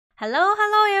Hello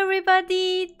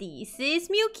everybody, this is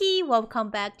Milky.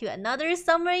 Welcome back to another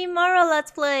Summer in Mara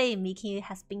Let's Play. Milky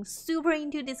has been super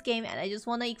into this game and I just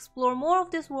want to explore more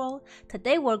of this world.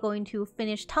 Today we're going to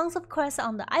finish tons of quests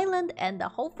on the island and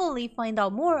hopefully find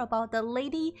out more about the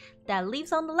lady that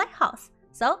lives on the lighthouse.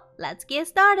 So let's get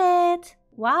started.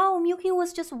 Wow, Milky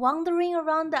was just wandering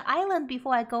around the island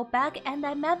before I go back and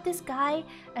I met this guy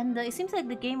and it seems like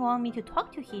the game wanted me to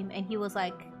talk to him and he was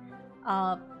like,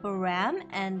 Bram,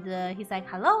 and he's like,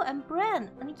 hello, I'm Bran,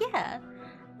 and yeah.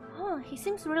 Oh, he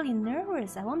seems really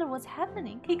nervous. I wonder what's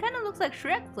happening. He kind of looks like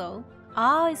Shrek though.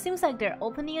 Oh, it seems like they're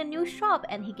opening a new shop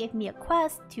and he gave me a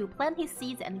quest to plant his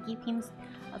seeds and give him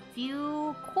a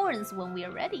few corns when we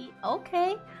are ready.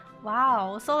 Okay.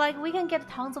 Wow, so like we can get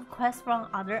tons of quests from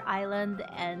other island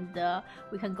and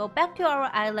we can go back to our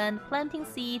island, planting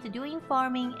seeds, doing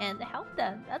farming and help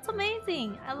them. That's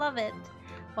amazing. I love it.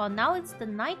 Well, now it's the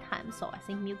nighttime, so I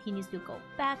think Milky needs to go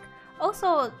back.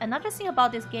 Also, another thing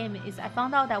about this game is I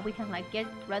found out that we can like get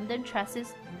random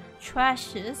trashes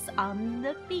on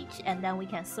the beach and then we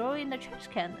can throw in the trash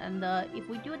can. And if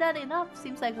we do that enough,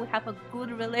 seems like we have a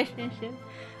good relationship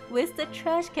with the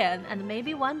trash can and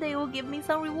maybe one day it will give me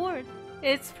some reward.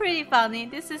 It's pretty funny.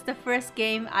 This is the first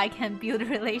game I can build a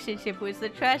relationship with the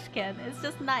trash can. It's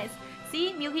just nice.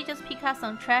 See, Milky just picked up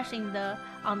some trash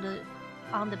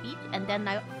on the beach and then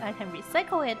I can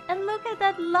recycle it. And look at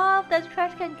that love that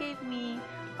trash can gave me.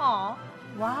 Aw,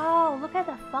 wow, look at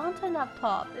the fountain up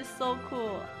top. It's so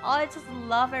cool. Oh, I just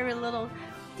love every little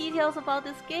details about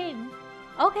this game.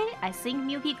 Okay, I think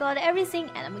Milky got everything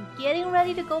and I'm getting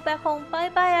ready to go back home. Bye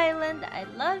bye island, I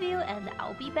love you and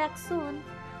I'll be back soon.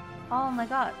 Oh my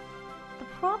god. The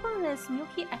problem is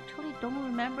Milky actually don't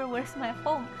remember where's my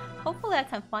home. Hopefully I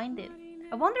can find it.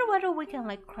 I wonder whether we can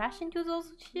like crash into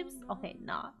those ships. Okay,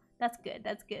 nah, that's good,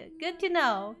 that's good. Good to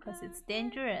know, because it's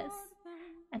dangerous.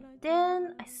 And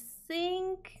then I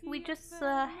think we just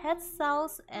head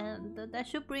south and that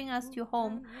should bring us to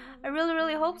home. I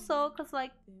really hope so, because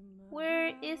like,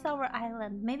 where is our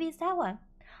island? Maybe it's that one.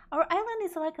 Our island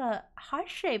is like a heart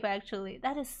shape actually.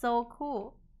 That is so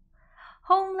cool.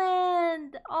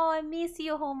 Homeland! Oh, I miss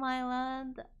you, home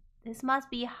island. This must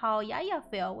be how Yaya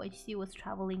felt when she was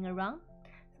traveling around.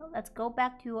 So let's go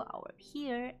back to our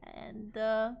here and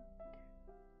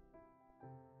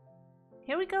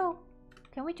here we go.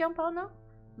 Can we jump out now?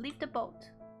 Leave the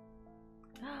boat.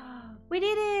 We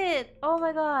did it! Oh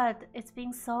my god, it's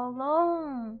been so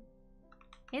long,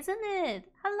 isn't it?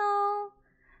 Hello.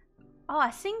 Oh, I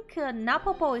think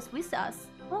Napopo is with us.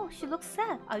 Oh, she looks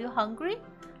sad. Are you hungry?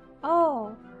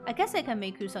 Oh, I guess I can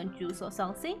make you some juice or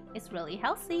something. It's really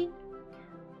healthy.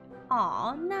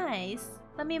 Aw, nice.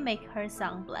 Let me make her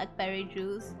some blackberry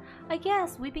juice. I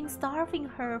guess we've been starving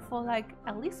her for like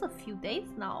at least a few days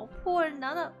now. Poor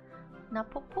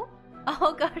Napopo?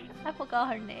 Oh gosh, I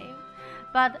forgot her name.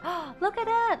 But look at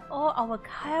that! All our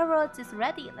carrots is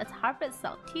ready. Let's harvest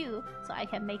some too, so I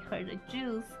can make her the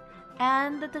juice.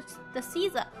 And the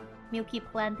seeds Milky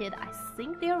planted, I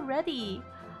think they're ready.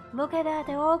 Look at that,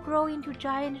 they all grow into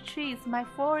giant trees. My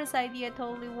forest idea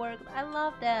totally worked. I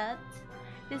love that.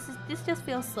 This just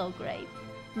feels so great.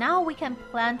 Now we can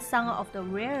plant some of the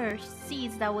rare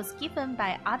seeds that was given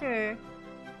by other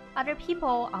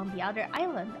people on the other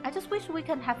island. I just wish we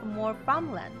can have more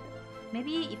farmland.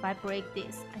 Maybe if I break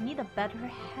this, I need a better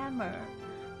hammer.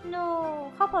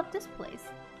 No, how about this place?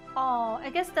 Oh, I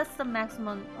guess that's the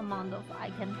maximum amount of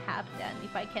I can have then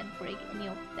if I can't break any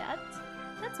of that.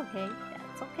 That's okay,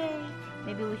 that's okay.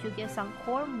 Maybe we should get some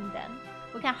corn then.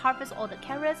 We can harvest all the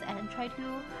carrots and try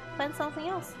to plant something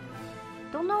else.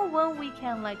 Don't know when we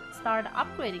can like start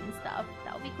upgrading stuff.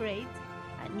 That would be great.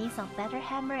 I need some better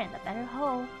hammer and a better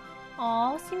hoe.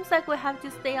 Oh, seems like we have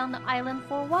to stay on the island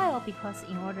for a while because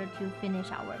in order to finish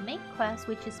our main quest,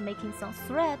 which is making some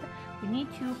thread, we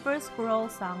need to first grow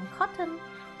some cotton.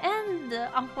 And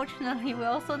unfortunately, we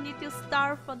also need to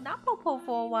starve for Napopo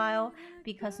for a while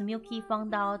because Milky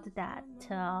found out that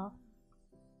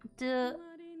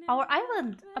our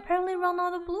island apparently run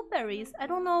out of blueberries. I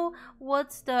don't know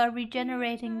what's the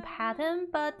regenerating pattern,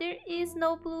 but there is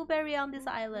no blueberry on this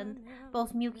island.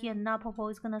 Both Milky and Napopo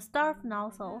is gonna starve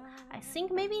now, so I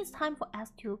think maybe it's time for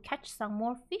us to catch some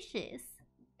more fishes.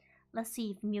 Let's see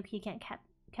if Milky can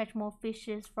catch more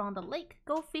fishes from the lake.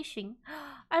 Go fishing.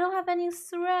 I don't have any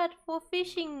thread for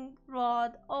fishing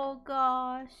rod. Oh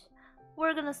gosh.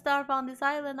 We're gonna starve on this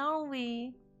island, aren't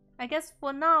we? I guess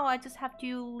for now I just have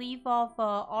to leave off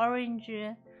orange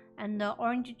and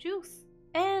orange juice.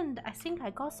 And I think I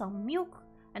got some milk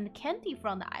and candy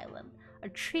from the island. A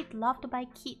treat loved by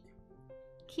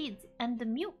kids and the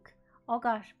milk. Oh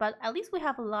gosh, but at least we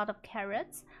have a lot of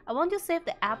carrots. I want to save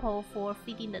the apple for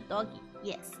feeding the doggy.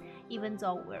 Yes, even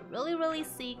though we're really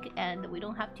sick and we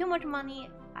don't have too much money,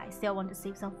 I still want to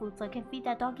save some food so I can feed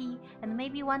that doggy. And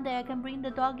maybe one day I can bring the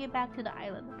doggy back to the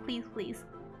island. Please, please.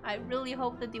 I really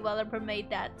hope the developer made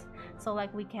that. So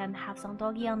like we can have some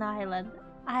doggy on the island.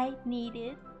 I need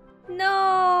it.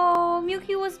 No!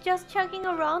 Milky was just checking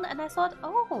around and I thought,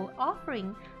 oh,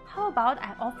 offering. How about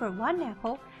I offer one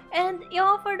apple? And it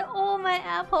offered all my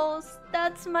apples.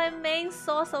 That's my main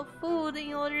source of food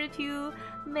in order to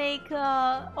make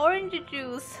orange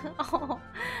juice. Oh,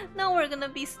 now we're gonna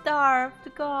be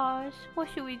starved. Gosh, what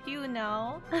should we do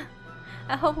now?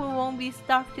 I hope we won't be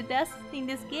starved to death in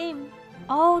this game.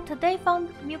 Oh, today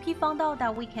Milky found out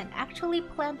that we can actually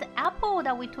plant the apple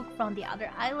that we took from the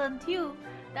other island too.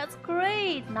 That's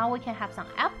great. Now we can have some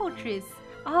apple trees.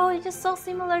 Oh, it's just so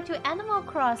similar to Animal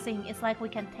Crossing. It's like we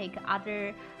can take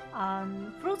other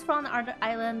fruits from the other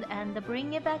island and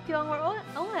bring it back to our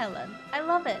own island. I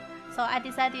love it. So I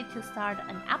decided to start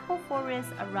an apple forest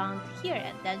around here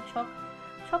and then chop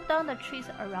down the trees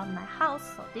around my house.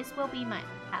 So this will be my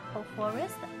apple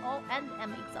forest. Oh, and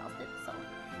I'm exhausted, so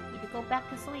I need to go back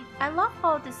to sleep. I love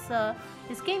how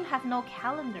this game have no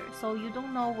calendar, so you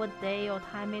don't know what day or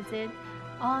time is it.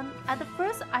 At the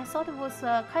first, I thought it was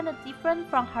kind of different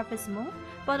from Harvest Moon,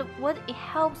 but what it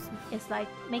helps is like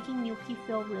making Milky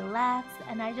feel relaxed,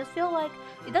 and I just feel like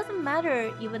it doesn't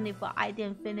matter even if I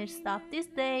didn't finish stuff this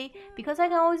day, because I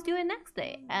can always do it next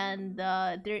day, and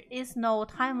there is no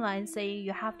timeline saying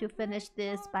you have to finish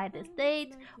this by this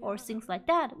date or things like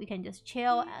that. We can just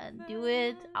chill and do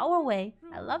it our way.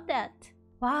 I love that.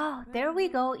 Wow, there we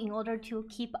go. In order to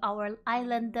keep our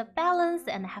island balanced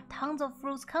and have tons of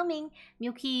fruits coming,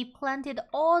 Milky planted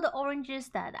all the oranges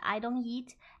that I don't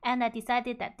eat, and I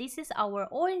decided that this is our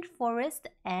orange forest.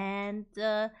 And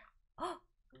oh,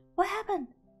 what happened?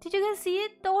 Did you guys see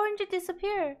it? The orange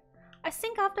disappeared. I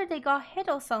think after they got hit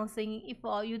or something, if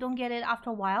you don't get it after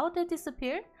a while, they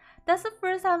disappear. That's the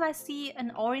first time I see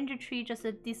an orange tree just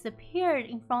disappeared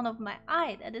in front of my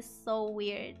eye. That is so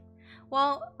weird.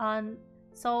 Well,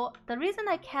 so the reason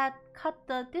I cut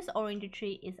this orange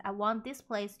tree is I want this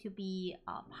place to be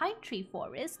a pine tree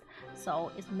forest.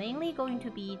 So it's mainly going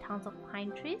to be tons of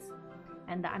pine trees,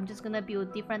 and I'm just gonna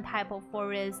build different type of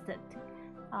forest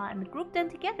and group them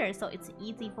together so it's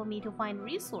easy for me to find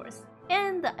resource.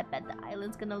 And I bet the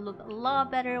island's gonna look a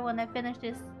lot better when I finish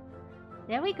this.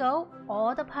 There we go.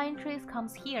 All the pine trees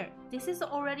comes here. This is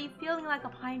already feeling like a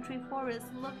pine tree forest.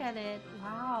 Look at it.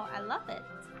 Wow, I love it.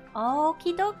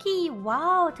 Okie dokie.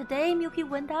 Wow, today Milky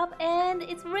went up and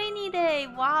it's rainy day.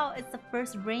 Wow, it's the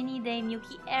first rainy day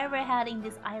Milky ever had in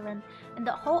this island. And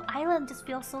the whole island just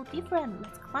feels so different.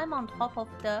 Let's climb on top of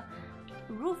the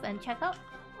roof and check out.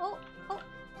 Oh.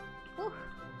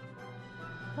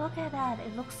 Look at that.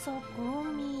 It looks so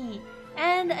gloomy.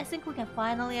 And I think we can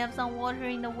finally have some water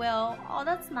in the well. Oh,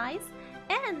 that's nice.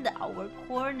 And our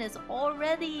corn is all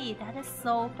ready. That is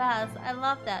so fast. I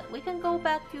love that. We can go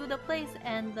back to the place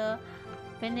and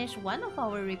finish one of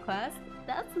our requests.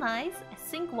 That's nice. I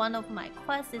think one of my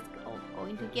quests is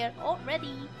going to get all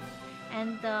ready.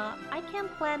 And I can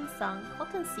plant some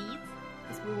cotton seeds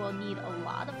because we will need a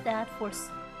lot of that for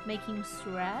making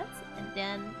threads. And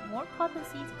then more cotton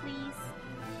seeds, please.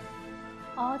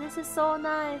 Oh, this is so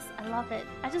nice. I love it.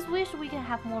 I just wish we can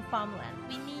have more farmland.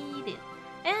 We need it.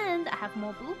 And I have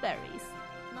more blueberries.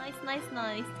 Nice.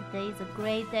 Today is a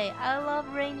great day. I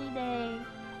love rainy day.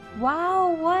 Wow,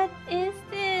 what is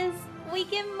this? We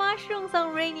get mushrooms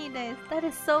on rainy days. That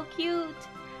is so cute.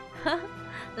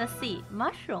 Let's see.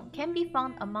 Mushroom can be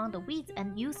found among the weeds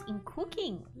and used in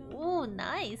cooking. Oh,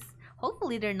 nice.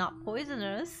 Hopefully they're not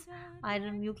poisonous.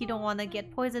 Milky don't want to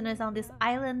get poisonous on this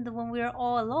island when we're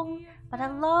all alone. But I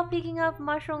love picking up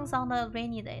mushrooms on a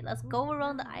rainy day. Let's go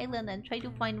around the island and try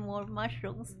to find more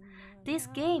mushrooms. This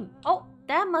game... Oh,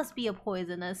 that must be a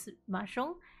poisonous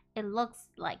mushroom. It looks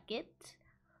like it.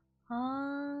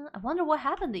 I wonder what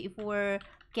happened if we're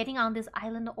getting on this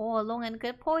island all alone and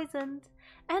get poisoned.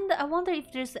 And I wonder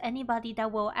if there's anybody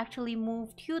that will actually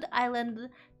move to the island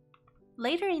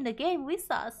later in the game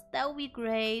with us. That would be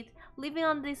great. Living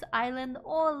on this island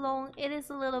all alone, it is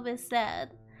a little bit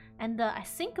sad. And I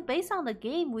think based on the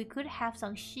game, we could have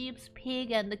some sheep,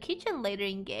 pig, and the kitchen later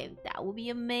in game. That would be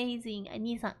amazing. I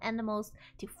need some animals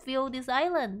to fill this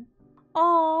island.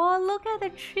 Oh, look at the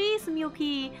trees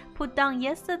Milky put down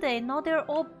yesterday. Now they're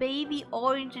all baby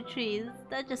orange trees.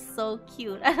 That's just so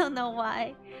cute. I don't know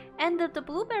why. And the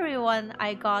blueberry one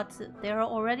I got, they're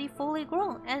already fully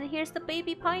grown. And here's the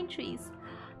baby pine trees.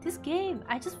 This game,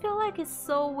 I just feel like it's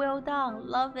so well done.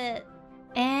 Love it.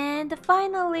 And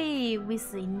finally,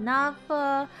 with enough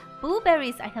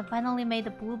blueberries, I can finally make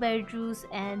the blueberry juice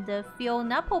and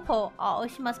Fiona Popo. Oh,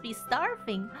 she must be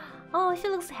starving. Oh, she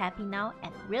looks happy now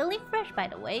and really fresh, by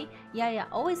the way. Yaya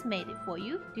always made it for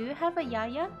you. Do you have a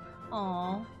Yaya?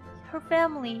 Oh, her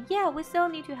family. Yeah, we still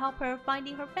need to help her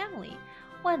finding her family.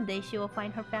 One day she will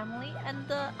find her family.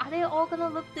 And are they all gonna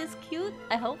look this cute?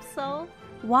 I hope so.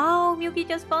 Wow, Milky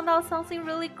just found out something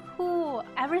really cool.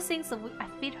 Ever since I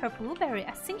feed her blueberry,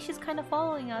 I think she's kind of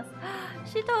following us.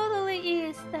 She totally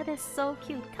is. That is so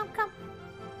cute. Come, come.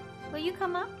 Will you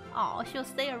come up? Oh, she'll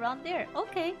stay around there.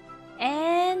 Okay.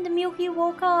 And Milky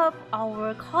woke up.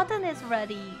 Our cotton is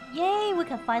ready. Yay, we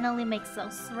can finally make some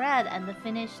thread and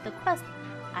finish the quest.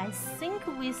 I think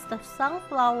with the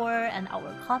sunflower and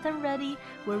our cotton ready,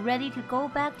 we're ready to go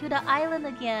back to the island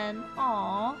again.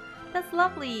 Aww. That's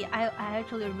lovely. I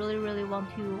actually really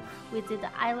want to visit the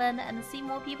island and see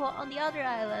more people on the other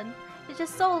island. It's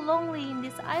just so lonely in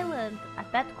this island. I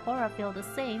bet Cora feels the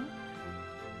same.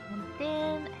 And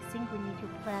then I think we need to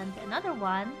plant another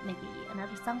one, maybe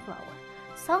another sunflower.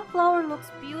 Sunflower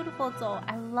looks beautiful though.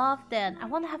 I love that. I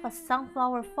want to have a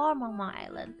sunflower farm on my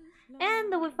island.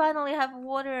 And we finally have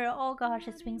water. Oh gosh,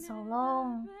 it's been so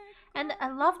long. And I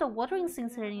love the watering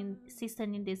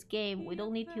system in this game. We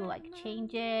don't need to like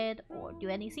change it or do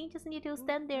anything. Just need to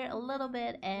stand there a little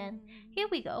bit and here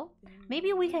we go.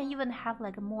 Maybe we can even have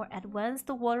like a more advanced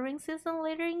watering system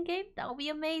later in game. That would be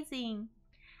amazing.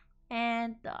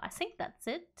 And I think that's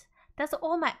it. That's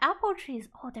all my apple trees.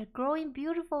 Oh, they're growing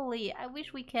beautifully. I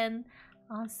wish we can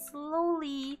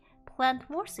slowly plant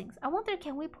more things. I wonder,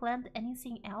 can we plant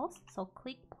anything else? So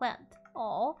click plant.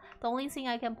 Oh, the only thing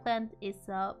I can plant is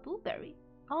blueberry.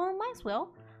 Oh, might as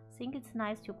well. Think it's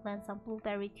nice to plant some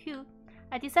blueberry too.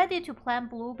 I decided to plant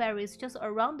blueberries just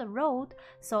around the road,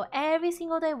 so every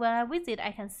single day when I visit,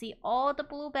 I can see all the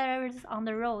blueberries on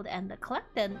the road and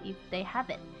collect them if they have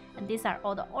it. And these are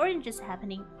all the oranges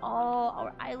happening. Oh,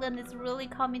 our island is really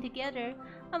coming together.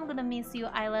 I'm gonna miss you,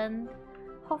 island.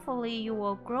 Hopefully you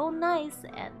will grow nice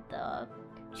and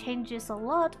changes a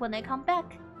lot when I come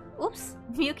back. Oops,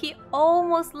 Milky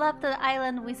almost left the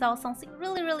island without something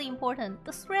really important,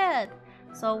 the thread.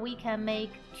 So we can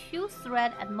make 2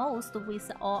 thread at most with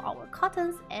all our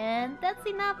cottons, and that's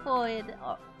enough for it.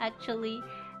 Or actually,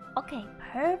 okay,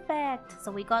 perfect. So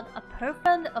we got a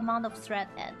perfect amount of thread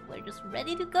and we're just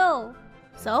ready to go.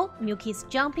 So Milky's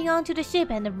jumping onto the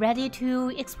ship and ready to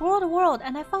explore the world,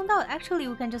 and I found out actually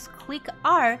we can just click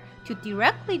R to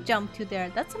directly jump to there.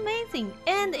 That's amazing,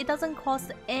 and it doesn't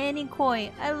cost any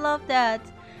coin. I love that.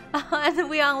 And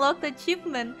we unlocked the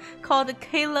achievement called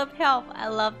Caleb Help. I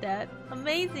love that.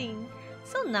 Amazing.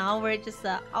 So now we're just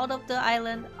out of the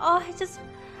island. Oh,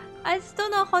 I just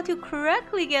don't know how to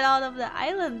correctly get out of the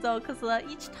island though, because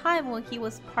each time when he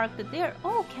was parked there.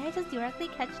 Oh, can I just directly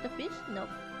catch the fish? Nope.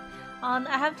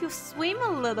 I have to swim a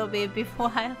little bit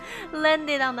before I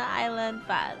landed on the island,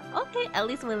 but okay, at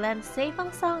least we land safe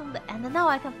and sound, and now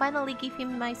I can finally give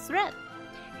him my thread.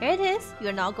 Here it is.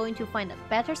 You're not going to find a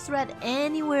better thread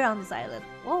anywhere on this island.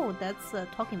 Whoa, that's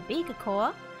talking big,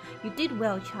 Koa. You did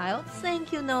well, child.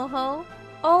 Thank you, Noho.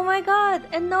 Oh my god,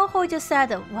 and Noho just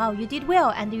said, wow, you did well,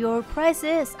 and your prize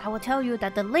is, I will tell you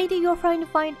that the lady you're trying to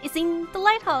find is in the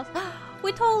lighthouse.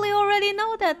 We totally already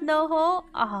know that, Noho.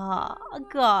 Ah,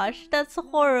 gosh, that's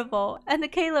horrible.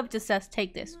 And Caleb just says,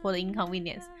 take this for the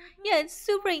inconvenience. Yeah, it's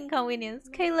super inconvenience.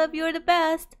 Caleb, you're the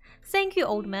best. Thank you,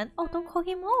 old man. Oh, don't call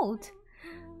him old.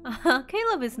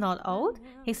 Caleb is not old.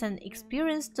 He's an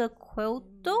experienced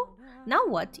quilter. Now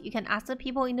what? You can ask the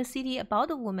people in the city about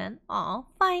the woman. Aw,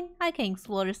 fine. I can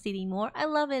explore the city more. I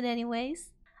love it anyways.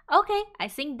 Okay, I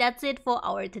think that's it for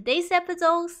our today's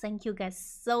episode. Thank you guys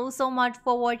so much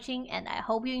for watching, and I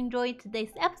hope you enjoyed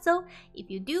today's episode.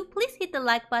 If you do, please hit the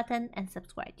like button and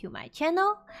subscribe to my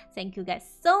channel. Thank you guys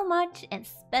so much, and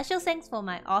special thanks for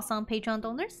my awesome Patreon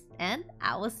donors, and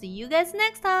I will see you guys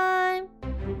next time.